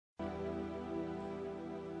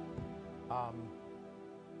Um,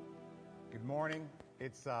 Good morning. I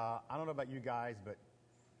don't know about you guys, but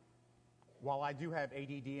while I do have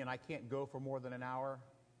ADD and I can't go for more than an hour,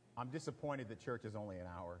 I'm disappointed that church is only an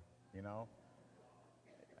hour, you know?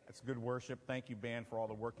 It's good worship. Thank you, band, for all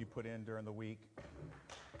the work you put in during the week.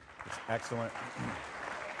 It's excellent.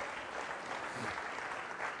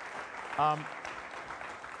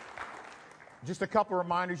 Just a couple of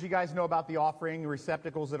reminders. You guys know about the offering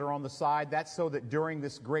receptacles that are on the side. That's so that during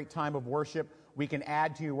this great time of worship, we can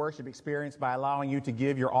add to your worship experience by allowing you to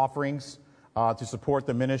give your offerings to support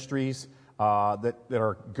the ministries that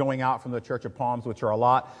are going out from the Church of Palms, which are a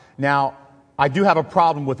lot. Now, I do have a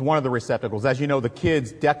problem with one of the receptacles. As you know, the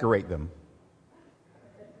kids decorate them.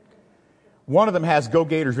 One of them has Go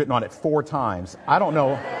Gators written on it 4 times. I don't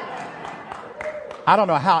know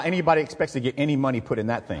how anybody expects to get any money put in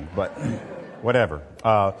that thing, but whatever.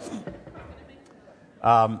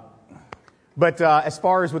 But as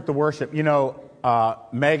far as with the worship, you know,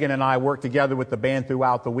 Megan and I work together with the band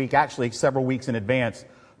throughout the week, actually several weeks in advance,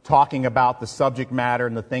 talking about the subject matter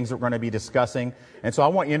and the things that we're going to be discussing. And so I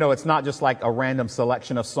want you to know it's not just like a random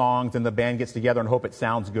selection of songs and the band gets together and hope it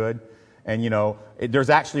sounds good. And, you know,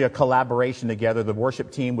 there's actually a collaboration together. The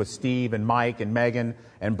worship team with Steve and Mike and Megan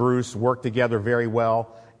and Bruce work together very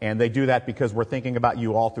well. And they do that because we're thinking about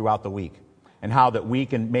you all throughout the week and how that we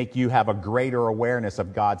can make you have a greater awareness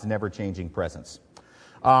of God's never-changing presence.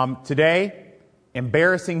 Today,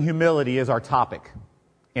 embarrassing humility is our topic.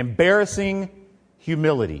 Embarrassing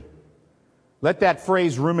humility. Let that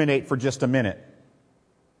phrase ruminate for just a minute.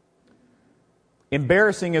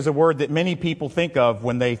 Embarrassing is a word that many people think of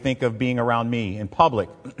when they think of being around me in public.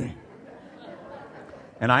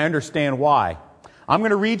 And I understand why. I'm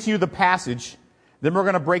going to read to you the passage, then we're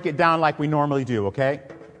going to break it down like we normally do, okay?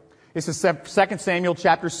 This is 2 Samuel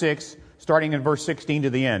chapter 6, starting in verse 16 to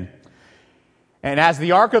the end. And as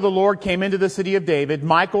the ark of the Lord came into the city of David,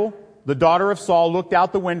 Michal, the daughter of Saul, looked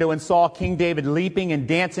out the window and saw King David leaping and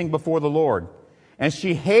dancing before the Lord. And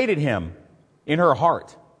she hated him in her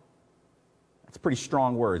heart. That's pretty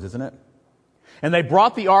strong words, isn't it? And they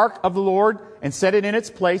brought the ark of the Lord and set it in its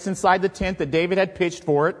place inside the tent that David had pitched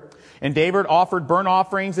for it. And David offered burnt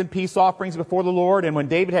offerings and peace offerings before the Lord. And when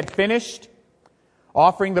David had finished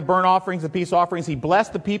offering the burnt offerings and peace offerings, he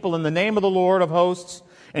blessed the people in the name of the Lord of hosts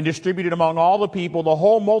and distributed among all the people, the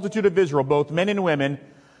whole multitude of Israel, both men and women,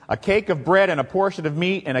 a cake of bread and a portion of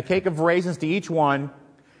meat and a cake of raisins to each one.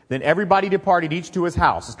 Then everybody departed, each to his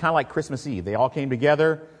house. It's kind of like Christmas Eve. They all came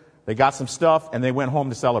together, they got some stuff, and they went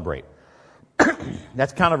home to celebrate.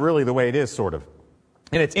 That's kind of really the way it is, sort of.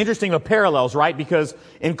 And it's interesting, the parallels, right? Because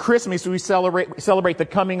in Christmas, we celebrate the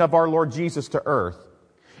coming of our Lord Jesus to earth.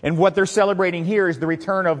 And what they're celebrating here is the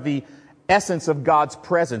return of the essence of God's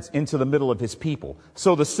presence into the middle of his people.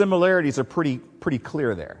 So the similarities are pretty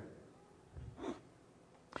clear there.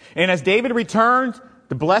 And as David returned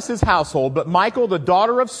to bless his household, but Michal, the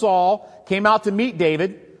daughter of Saul, came out to meet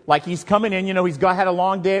David, like he's coming in, you know, had a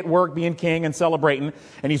long day at work being king and celebrating,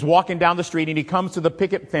 and he's walking down the street, and he comes to the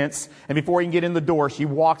picket fence, and before he can get in the door, she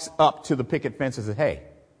walks up to the picket fence and says, "Hey,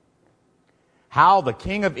 how the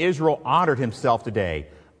king of Israel honored himself today,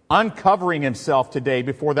 uncovering himself today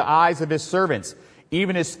before the eyes of his servants,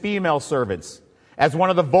 even his female servants, as one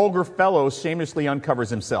of the vulgar fellows shamelessly uncovers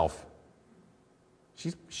himself."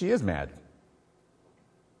 She is mad.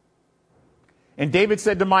 And David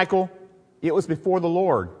said to Michal, "It was before the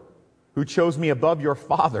Lord who chose me above your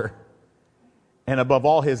father and above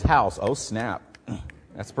all his house." Oh, snap.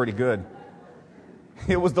 That's pretty good.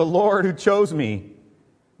 "It was the Lord who chose me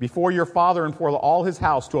before your father and for all his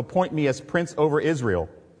house to appoint me as prince over Israel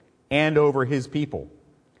and over his people.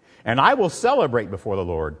 And I will celebrate before the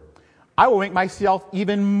Lord. I will make myself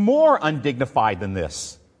even more undignified than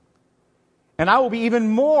this. And I will be even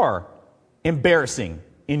more embarrassing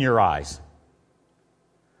in your eyes.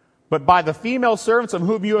 But by the female servants of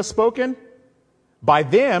whom you have spoken, by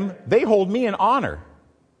them they hold me in honor."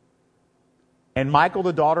 And Michal,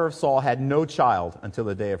 the daughter of Saul, had no child until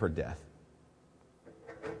the day of her death.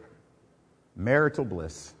 Marital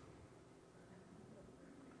bliss.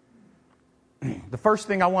 The first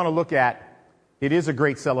thing I want to look at, it is a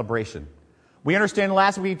great celebration. We understand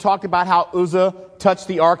last week we talked about how Uzzah touched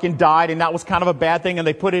the ark and died, and that was kind of a bad thing, and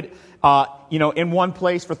they put it in one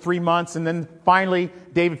place for 3 months, and then finally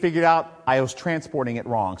David figured out I was transporting it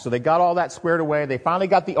wrong. So they got all that squared away. They finally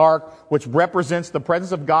got the ark, which represents the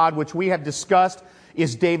presence of God, which we have discussed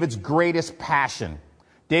is David's greatest passion.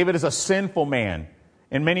 David is a sinful man.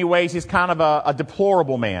 In many ways, he's kind of a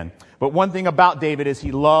deplorable man. But one thing about David is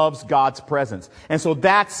he loves God's presence. And so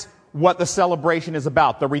that's what the celebration is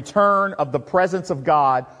about, the return of the presence of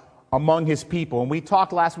God among his people. And we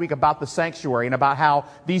talked last week about the sanctuary and about how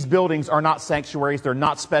these buildings are not sanctuaries. They're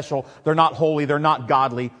not special. They're not holy. They're not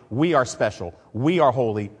godly. We are special. We are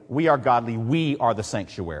holy. We are godly. We are the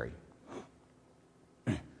sanctuary.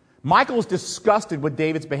 Michal is disgusted with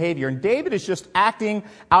David's behavior, and David is just acting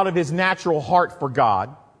out of his natural heart for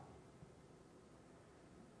God.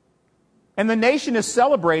 And the nation is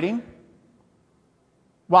celebrating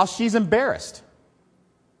while she's embarrassed.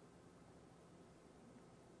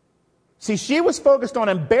 See, she was focused on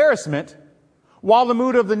embarrassment while the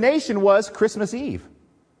mood of the nation was Christmas Eve.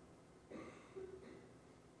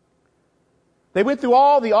 They went through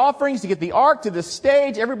all the offerings to get the ark to the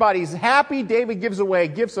stage. Everybody's happy. David gives away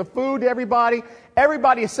gifts of food to everybody.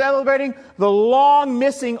 Everybody is celebrating. The long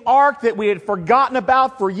missing ark that we had forgotten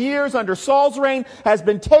about for years under Saul's reign has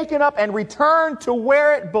been taken up and returned to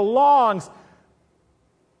where it belongs.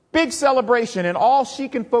 Big celebration, and all she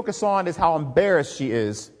can focus on is how embarrassed she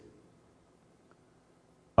is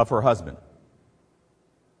of her husband.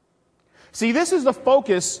 See, this is the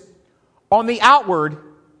focus on the outward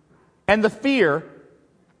and the fear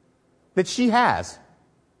that she has.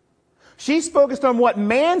 She's focused on what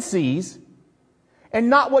man sees and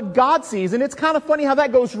not what God sees. And it's kind of funny how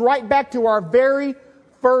that goes right back to our very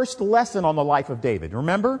first lesson on the life of David.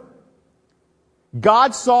 Remember?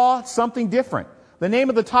 God saw something different. The name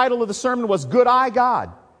of the title of the sermon was Good Eye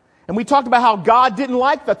God. And we talked about how God didn't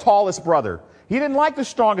like the tallest brother. He didn't like the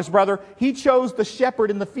strongest brother. He chose the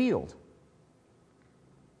shepherd in the field.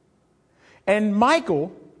 And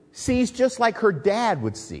Michal sees just like her dad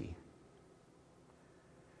would see.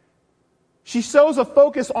 She shows a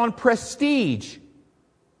focus on prestige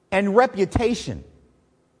and reputation.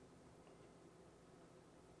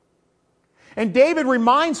 And David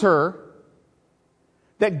reminds her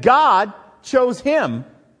that God chose him,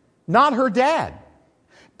 not her dad.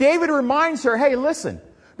 David reminds her, hey, listen,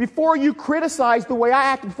 before you criticize the way I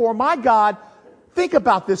acted before my God, think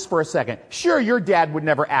about this for a second. Sure, your dad would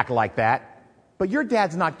never act like that. But your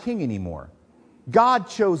dad's not king anymore. God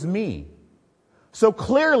chose me. So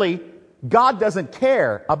clearly, God doesn't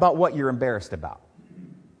care about what you're embarrassed about.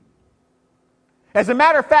 As a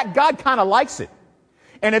matter of fact, God kind of likes it.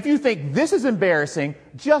 And if you think this is embarrassing,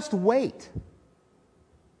 just wait.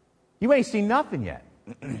 You ain't seen nothing yet.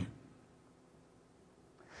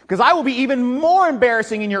 Because I will be even more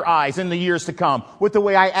embarrassing in your eyes in the years to come with the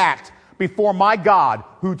way I act before my God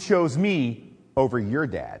who chose me over your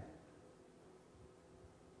dad.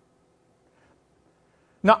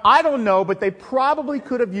 Now, I don't know, but they probably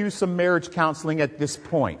could have used some marriage counseling at this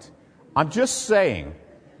point. I'm just saying.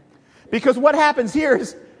 Because what happens here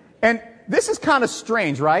is, and this is kind of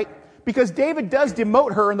strange, right? Because David does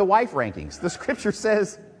demote her in the wife rankings. The scripture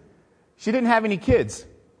says she didn't have any kids.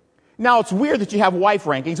 Now, it's weird that you have wife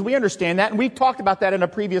rankings. We understand that, and we've talked about that in a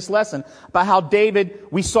previous lesson, about how David,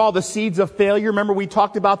 we saw the seeds of failure. Remember, we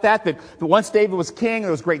talked about that once David was king, there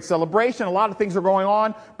was great celebration, a lot of things were going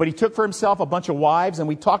on, but he took for himself a bunch of wives, and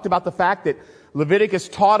we talked about the fact that Leviticus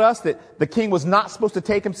taught us that the king was not supposed to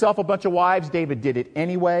take himself a bunch of wives. David did it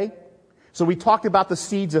anyway. So we talked about the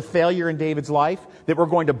seeds of failure in David's life that we're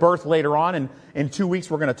going to birth later on, and in 2 weeks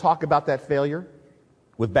we're going to talk about that failure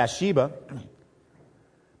with Bathsheba.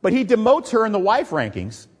 But he demotes her in the wife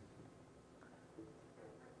rankings.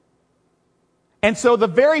 And so the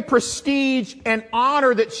very prestige and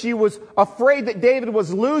honor that she was afraid that David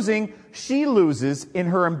was losing, she loses in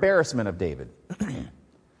her embarrassment of David.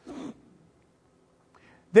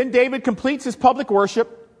 Then David completes his public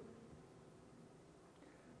worship,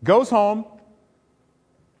 goes home,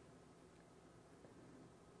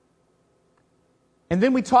 and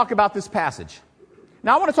then we talk about this passage.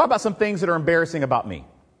 Now I want to talk about some things that are embarrassing about me.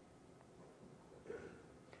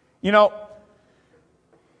 You know,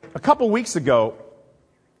 a couple weeks ago,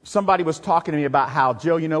 somebody was talking to me about how,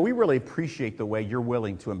 Joe, you know, we really appreciate the way you're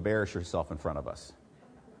willing to embarrass yourself in front of us.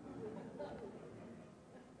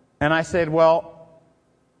 And I said, well,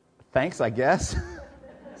 thanks, I guess.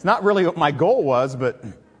 It's not really what my goal was, but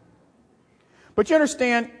you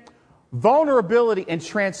understand, vulnerability and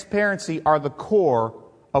transparency are the core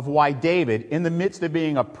of why David, in the midst of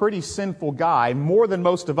being a pretty sinful guy, more than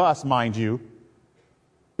most of us, mind you,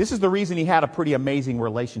 this is the reason he had a pretty amazing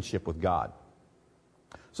relationship with God.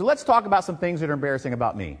 So let's talk about some things that are embarrassing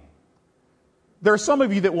about me. There are some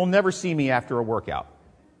of you that will never see me after a workout.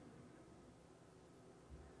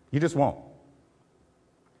 You just won't.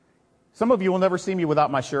 Some of you will never see me without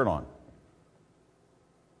my shirt on.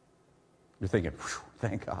 You're thinking,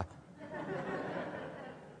 thank God.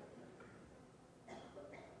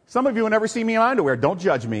 Some of you will never see me in underwear. Don't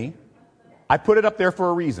judge me. I put it up there for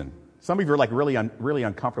a reason. Some of you are like really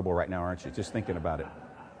uncomfortable right now, aren't you? Just thinking about it.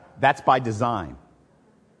 That's by design.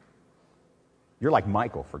 You're like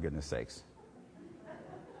Michael, for goodness sakes.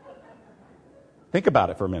 Think about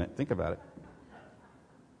it for a minute. Think about it.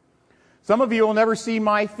 Some of you will never see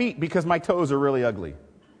my feet because my toes are really ugly.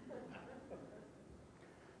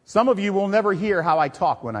 Some of you will never hear how I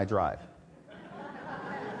talk when I drive.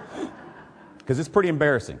 Because it's pretty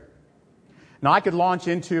embarrassing. Now, I could launch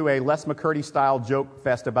into a Les McCurdy-style joke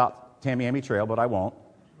fest about Tamiami Trail, but I won't.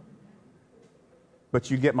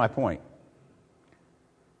 But you get my point.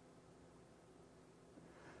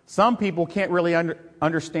 Some people can't really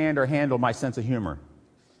understand or handle my sense of humor.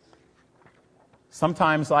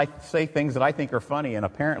 Sometimes I say things that I think are funny and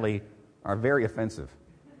apparently are very offensive.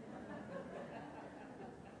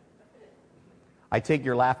 I take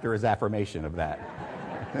your laughter as affirmation of that.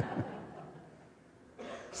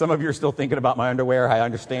 Some of you are still thinking about my underwear, I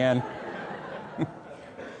understand.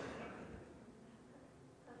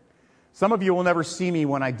 Some of you will never see me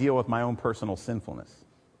when I deal with my own personal sinfulness.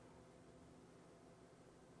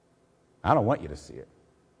 I don't want you to see it.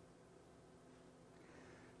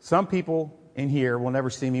 Some people in here will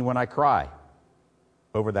never see me when I cry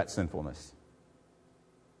over that sinfulness.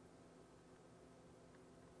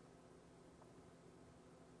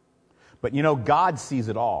 But you know, God sees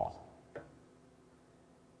it all.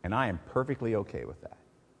 And I am perfectly okay with that.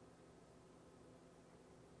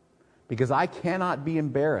 Because I cannot be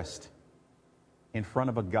embarrassed in front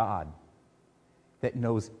of a God that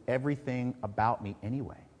knows everything about me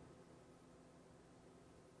anyway.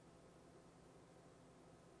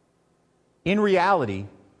 In reality,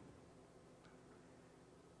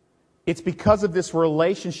 it's because of this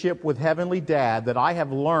relationship with Heavenly Dad that I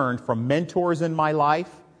have learned from mentors in my life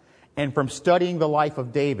and from studying the life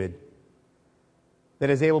of David that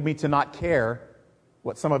has enabled me to not care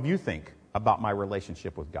what some of you think about my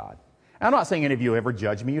relationship with God. And I'm not saying any of you ever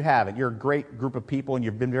judge me. You haven't. You're a great group of people and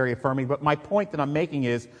you've been very affirming. But my point that I'm making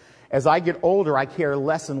is, as I get older, I care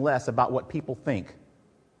less and less about what people think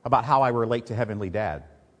about how I relate to Heavenly Dad.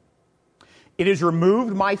 It has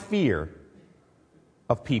removed my fear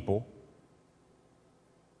of people.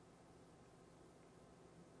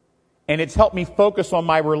 And it's helped me focus on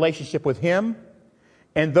my relationship with Him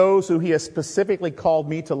and those who He has specifically called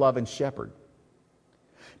me to love and shepherd.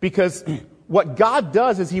 Because what God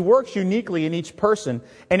does is He works uniquely in each person.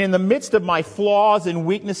 And in the midst of my flaws and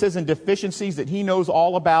weaknesses and deficiencies that He knows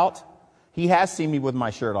all about, He has seen me with my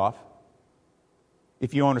shirt off.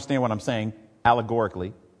 If you understand what I'm saying,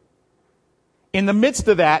 allegorically. In the midst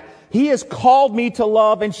of that, He has called me to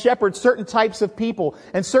love and shepherd certain types of people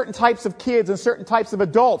and certain types of kids and certain types of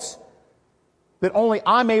adults that only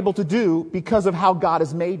I'm able to do because of how God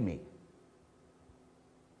has made me.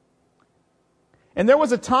 And there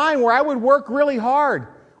was a time where I would work really hard,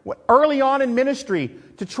 early on in ministry,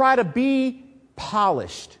 to try to be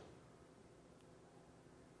polished.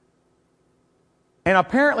 And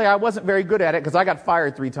apparently I wasn't very good at it because I got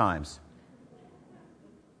fired 3 times.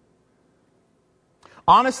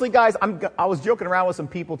 Honestly, guys, I was joking around with some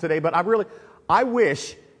people today, but I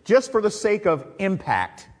wish, just for the sake of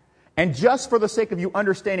impact, and just for the sake of you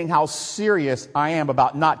understanding how serious I am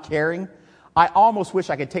about not caring, I almost wish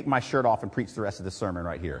I could take my shirt off and preach the rest of the sermon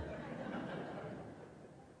right here.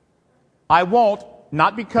 I won't,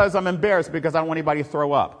 not because I'm embarrassed, because I don't want anybody to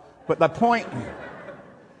throw up. But the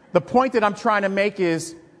point that I'm trying to make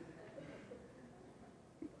is,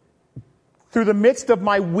 through the midst of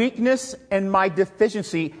my weakness and my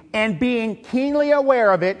deficiency, and being keenly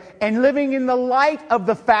aware of it, and living in the light of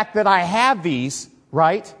the fact that I have these,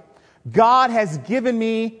 right? God has given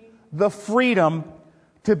me the freedom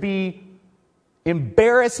to be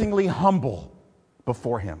embarrassingly humble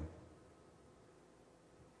before Him.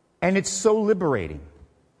 And it's so liberating.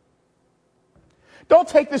 Don't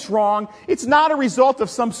take this wrong. It's not a result of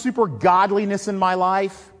some super godliness in my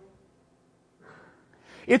life.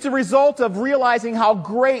 It's a result of realizing how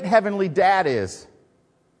great Heavenly Dad is.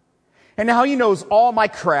 And how He knows all my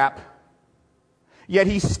crap. Yet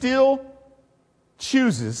He still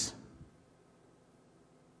chooses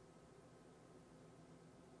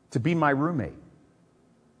to be my roommate.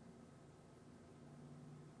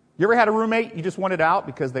 You ever had a roommate you just wanted out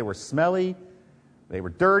because they were smelly, they were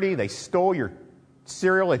dirty, they stole your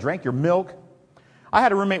cereal, they drank your milk? I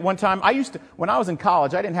had a roommate one time. When I was in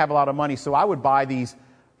college, I didn't have a lot of money, so I would buy these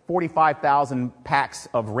 45,000 packs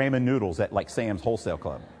of ramen noodles at like Sam's Wholesale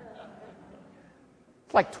Club.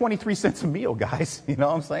 It's like 23 cents a meal, guys. You know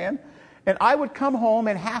what I'm saying? And I would come home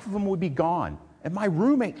and half of them would be gone. And my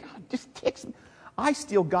roommate just ticks me. I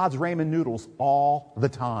steal God's ramen noodles all the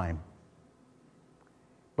time.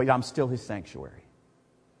 But I'm still His sanctuary.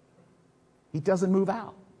 He doesn't move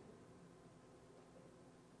out.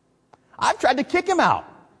 tried to kick him out,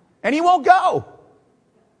 and he won't go.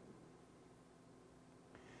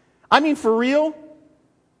 I mean, for real,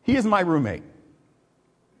 he is my roommate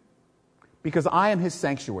because I am his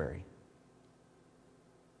sanctuary.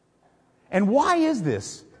 And why is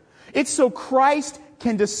this? It's so Christ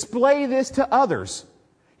can display this to others.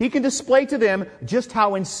 He can display to them just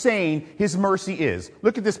how insane his mercy is.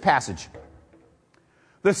 Look at this passage.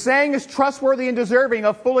 The saying is trustworthy and deserving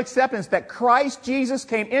of full acceptance that Christ Jesus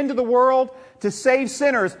came into the world to save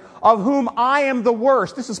sinners, of whom I am the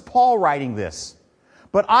worst. This is Paul writing this.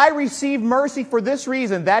 But I received mercy for this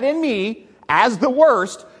reason, that in me, as the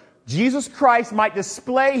worst, Jesus Christ might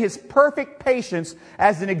display his perfect patience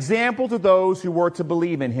as an example to those who were to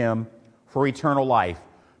believe in him for eternal life.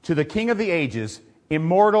 To the King of the ages,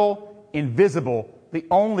 immortal, invisible, the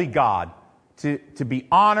only God, to be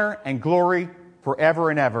honor and glory forever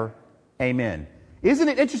and ever. Amen. Isn't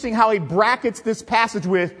it interesting how he brackets this passage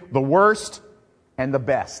with the worst and the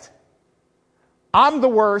best? I'm the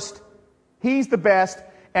worst. He's the best.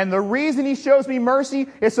 And the reason he shows me mercy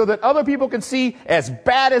is so that other people can see, as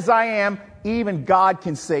bad as I am, even God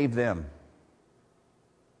can save them.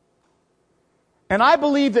 And I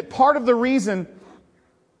believe that part of the reason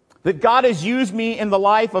that God has used me in the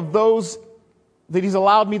life of those that he's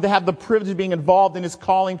allowed me to have the privilege of being involved in his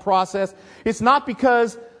calling process, it's not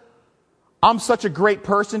because I'm such a great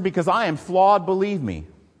person, because I am flawed, believe me.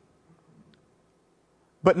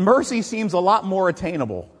 But mercy seems a lot more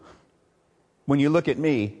attainable when you look at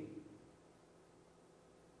me.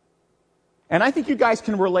 And I think you guys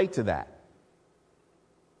can relate to that.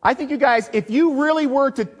 I think you guys, if you really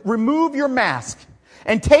were to remove your mask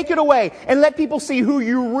and take it away and let people see who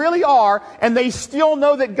you really are, and they still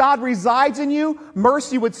know that God resides in you,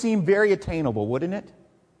 mercy would seem very attainable, wouldn't it?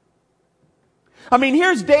 I mean,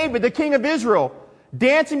 here's David, the king of Israel,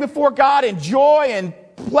 dancing before God in joy and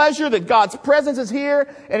pleasure that God's presence is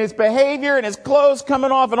here, and his behavior and his clothes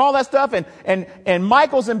coming off and all that stuff, and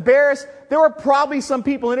Michael's embarrassed. There were probably some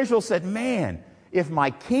people in Israel who said, man, if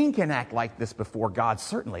my king can act like this before God,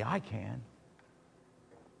 certainly I can.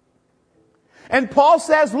 And Paul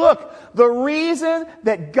says, look, the reason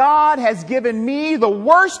that God has given me, the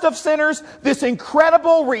worst of sinners, this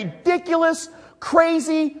incredible, ridiculous,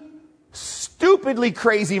 crazy, stupidly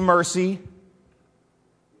crazy mercy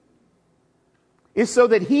is so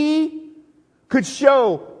that he could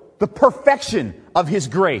show the perfection of his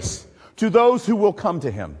grace to those who will come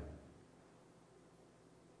to him.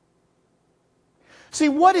 See,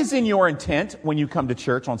 what is in your intent when you come to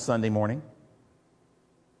church on Sunday morning?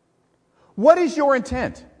 What is your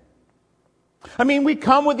intent? I mean, we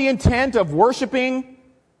come with the intent of worshiping,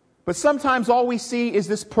 but sometimes all we see is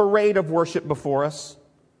this parade of worship before us.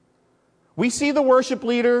 We see the worship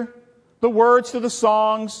leader, the words to the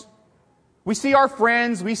songs. We see our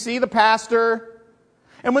friends. We see the pastor.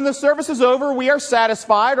 And when the service is over, we are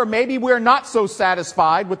satisfied, or maybe we are not so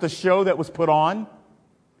satisfied with the show that was put on.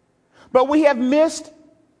 But we have missed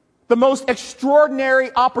the most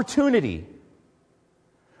extraordinary opportunity.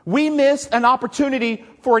 We missed an opportunity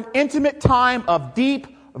for an intimate time of deep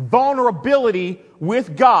vulnerability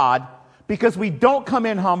with God because we don't come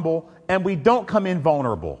in humble and we don't come in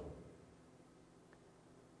vulnerable.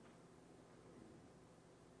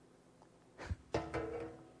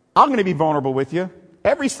 I'm going to be vulnerable with you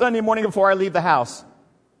every Sunday morning before I leave the house.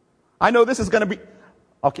 I know this is going to be...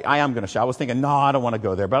 Okay, I am going to shout. I was thinking, no, I don't want to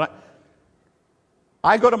go there. But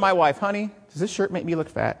I go to my wife, honey, does this shirt make me look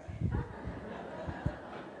fat?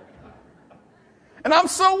 And I'm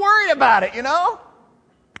so worried about it, you know?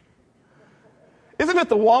 Isn't it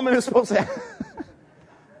the woman who's supposed to have...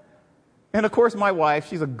 And of course, my wife,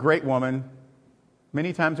 she's a great woman.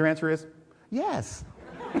 Many times her answer is, yes.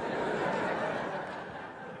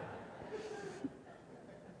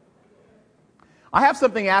 I have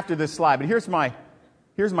something after this slide, but here's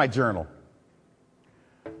my journal.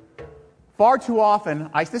 Far too often,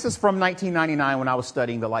 this is from 1999 when I was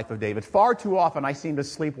studying the life of David. Far too often I seem to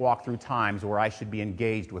sleepwalk through times where I should be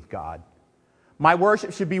engaged with God. My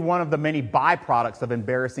worship should be one of the many byproducts of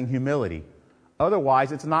embarrassing humility.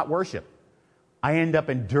 Otherwise, it's not worship. I end up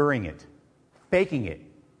enduring it, faking it,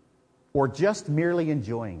 or just merely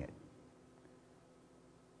enjoying it.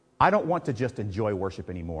 I don't want to just enjoy worship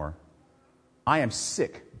anymore. I am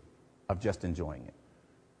sick of just enjoying it.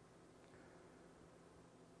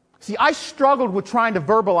 See, I struggled with trying to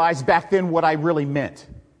verbalize back then what I really meant.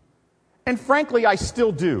 And frankly, I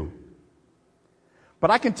still do.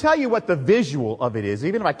 But I can tell you what the visual of it is,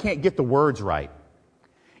 even if I can't get the words right.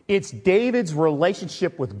 It's David's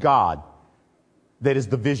relationship with God that is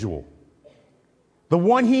the visual. The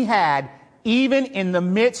one he had even in the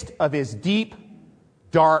midst of his deep,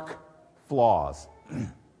 dark flaws.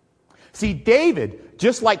 See, David,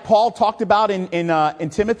 just like Paul talked about in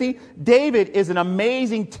Timothy, David is an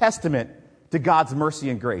amazing testament to God's mercy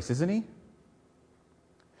and grace, isn't he?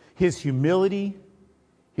 His humility,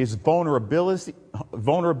 his vulnerability,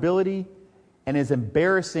 and his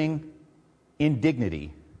embarrassing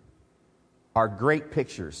indignity are great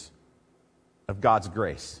pictures of God's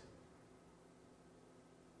grace.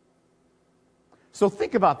 So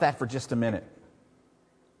think about that for just a minute.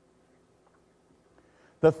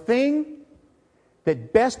 The thing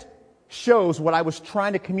that best shows what I was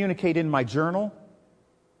trying to communicate in my journal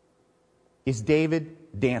is David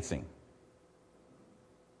dancing.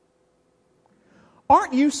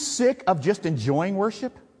 Aren't you sick of just enjoying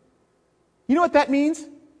worship? You know what that means?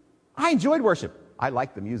 I enjoyed worship. I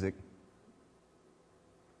like the music.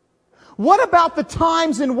 What about the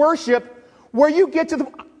times in worship where you get to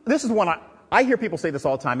this is one I hear people say this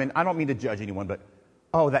all the time, and I don't mean to judge anyone, but,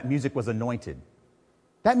 oh, that music was anointed.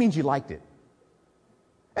 That means you liked it.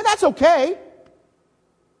 And that's okay.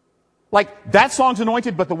 Like, that song's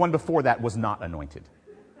anointed, but the one before that was not anointed.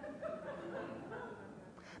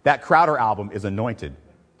 That Crowder album is anointed.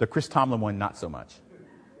 The Chris Tomlin one, not so much.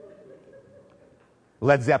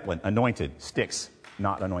 Led Zeppelin, anointed. Styx,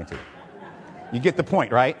 not anointed. You get the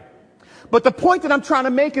point, right? But the point that I'm trying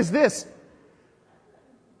to make is this.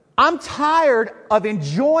 I'm tired of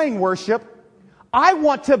enjoying worship. I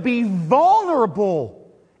want to be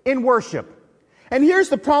vulnerable in worship. And here's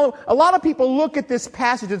the problem. A lot of people look at this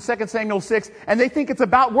passage in 2 Samuel 6 and they think it's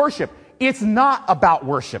about worship. It's not about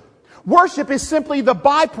worship. Worship is simply the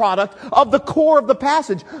byproduct of the core of the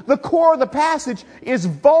passage. The core of the passage is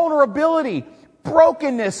vulnerability,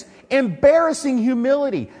 brokenness, embarrassing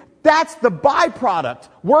humility. That's the byproduct,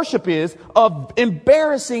 worship is, of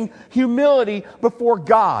embarrassing humility before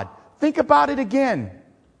God. Think about it again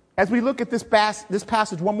as we look at this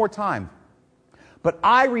passage one more time. But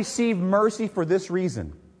I receive mercy for this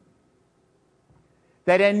reason,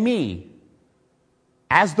 that in me,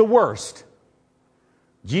 as the worst,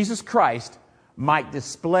 Jesus Christ might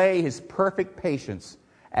display his perfect patience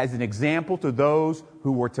as an example to those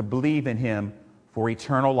who were to believe in him for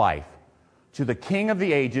eternal life. To the King of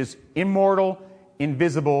the ages, immortal,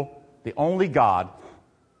 invisible, the only God,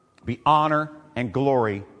 be honor and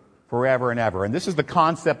glory forever and ever. And this is the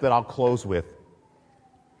concept that I'll close with.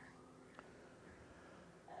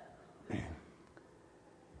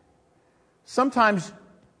 Sometimes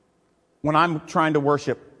when I'm trying to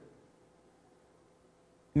worship,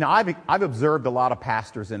 now I've observed a lot of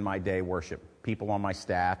pastors in my day worship, people on my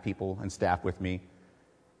staff, people and staff with me,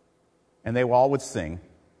 and they all would sing.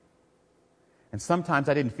 And sometimes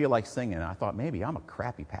I didn't feel like singing. I thought, maybe I'm a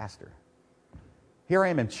crappy pastor. Here I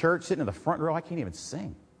am in church, sitting in the front row. I can't even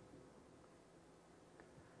sing.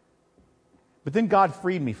 But then God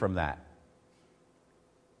freed me from that.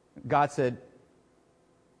 God said,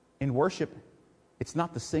 in worship, it's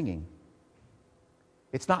not the singing.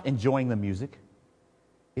 It's not enjoying the music.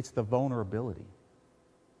 It's the vulnerability.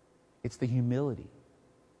 It's the humility.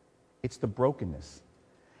 It's the brokenness.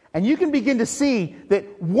 And you can begin to see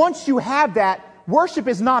that once you have that, worship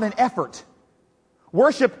is not an effort.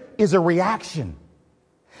 Worship is a reaction.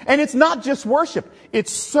 And it's not just worship.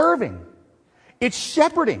 It's serving. It's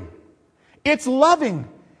shepherding. It's loving.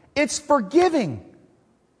 It's forgiving.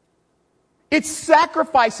 It's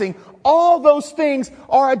sacrificing. All those things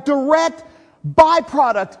are a direct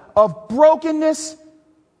byproduct of brokenness,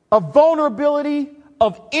 of vulnerability,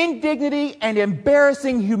 of indignity, and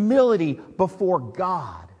embarrassing humility before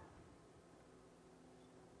God.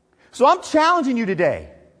 So I'm challenging you today.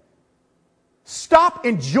 Stop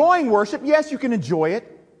enjoying worship. Yes, you can enjoy it.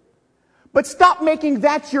 But stop making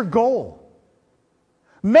that your goal.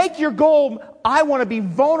 Make your goal, I want to be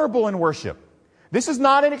vulnerable in worship. This is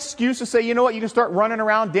not an excuse to say, you know what, you can start running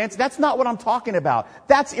around dancing. That's not what I'm talking about.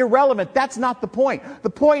 That's irrelevant. That's not the point. The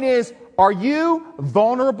point is, are you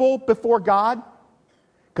vulnerable before God?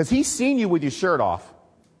 Because he's seen you with your shirt off.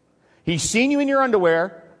 He's seen you in your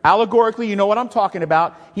underwear. Allegorically, you know what I'm talking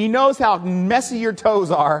about. He knows how messy your toes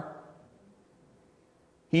are.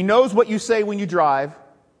 He knows what you say when you drive.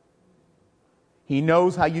 He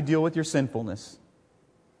knows how you deal with your sinfulness.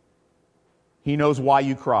 He knows why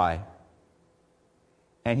you cry.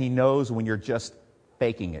 And he knows when you're just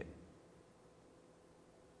faking it.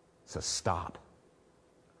 So stop.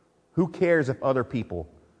 Who cares if other people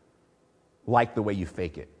like the way you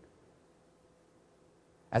fake it?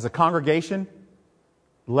 As a congregation,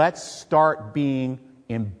 let's start being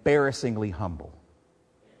embarrassingly humble.